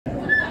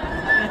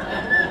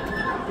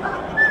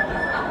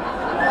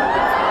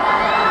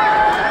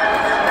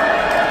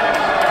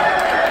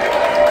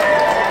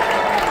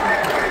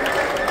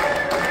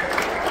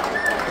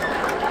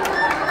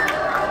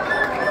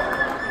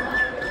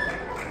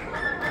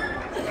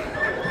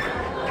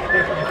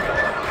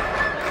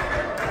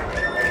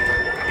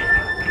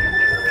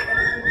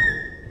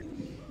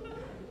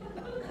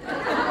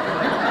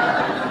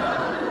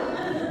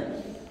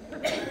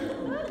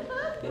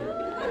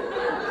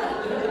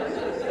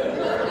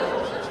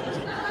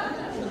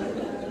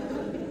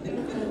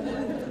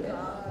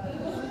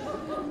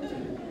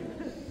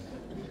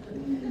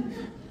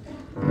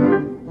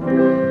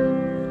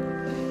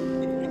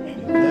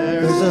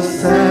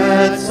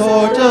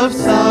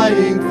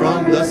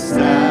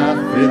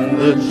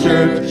the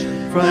church,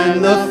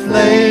 from the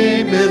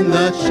flame in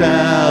the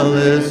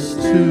chalice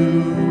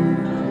too.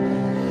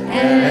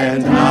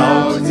 And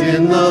out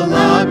in the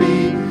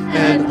lobby,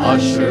 an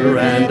usher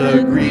and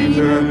a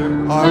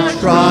greeter are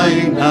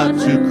trying not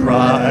to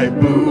cry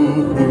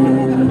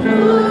boo-hoo.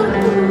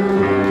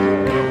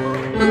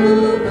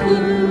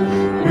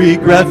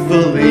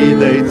 Regretfully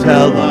they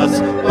tell us,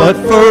 but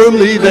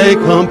firmly they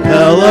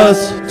compel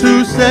us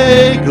to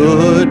say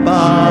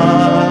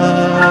goodbye.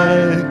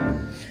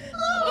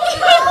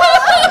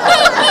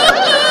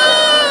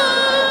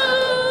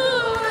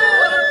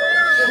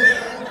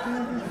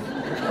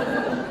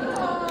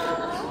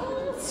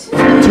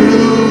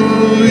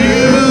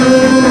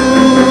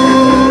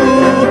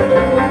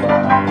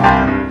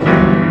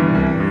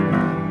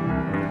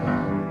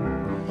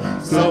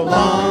 So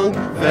long,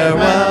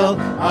 farewell,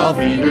 auf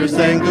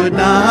Wiedersehen, good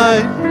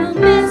night. We'll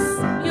miss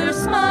your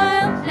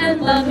smile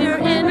and love your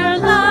inner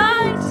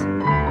light.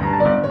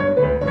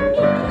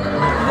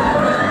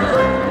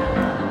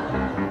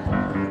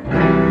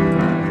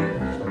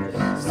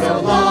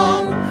 So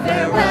long,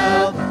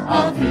 farewell,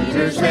 auf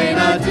Wiedersehen,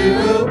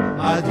 adieu,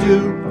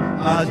 adieu,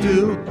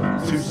 adieu,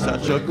 to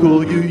such a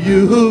cool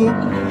you.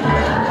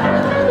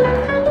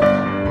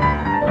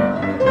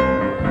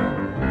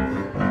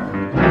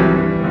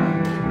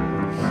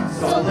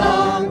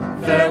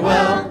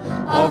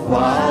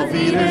 Auf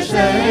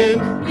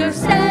Wiedersehen. Your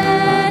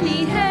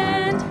steady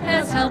hand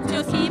has helped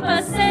to keep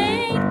us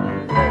sane.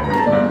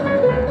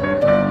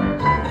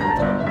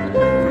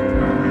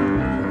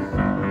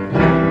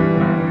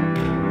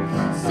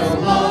 So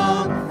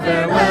long,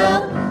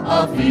 farewell,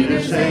 auf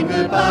Wiedersehen,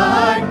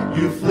 goodbye.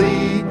 You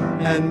flee,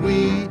 and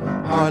we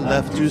are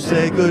left to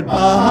say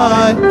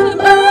goodbye.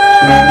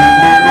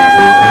 Goodbye.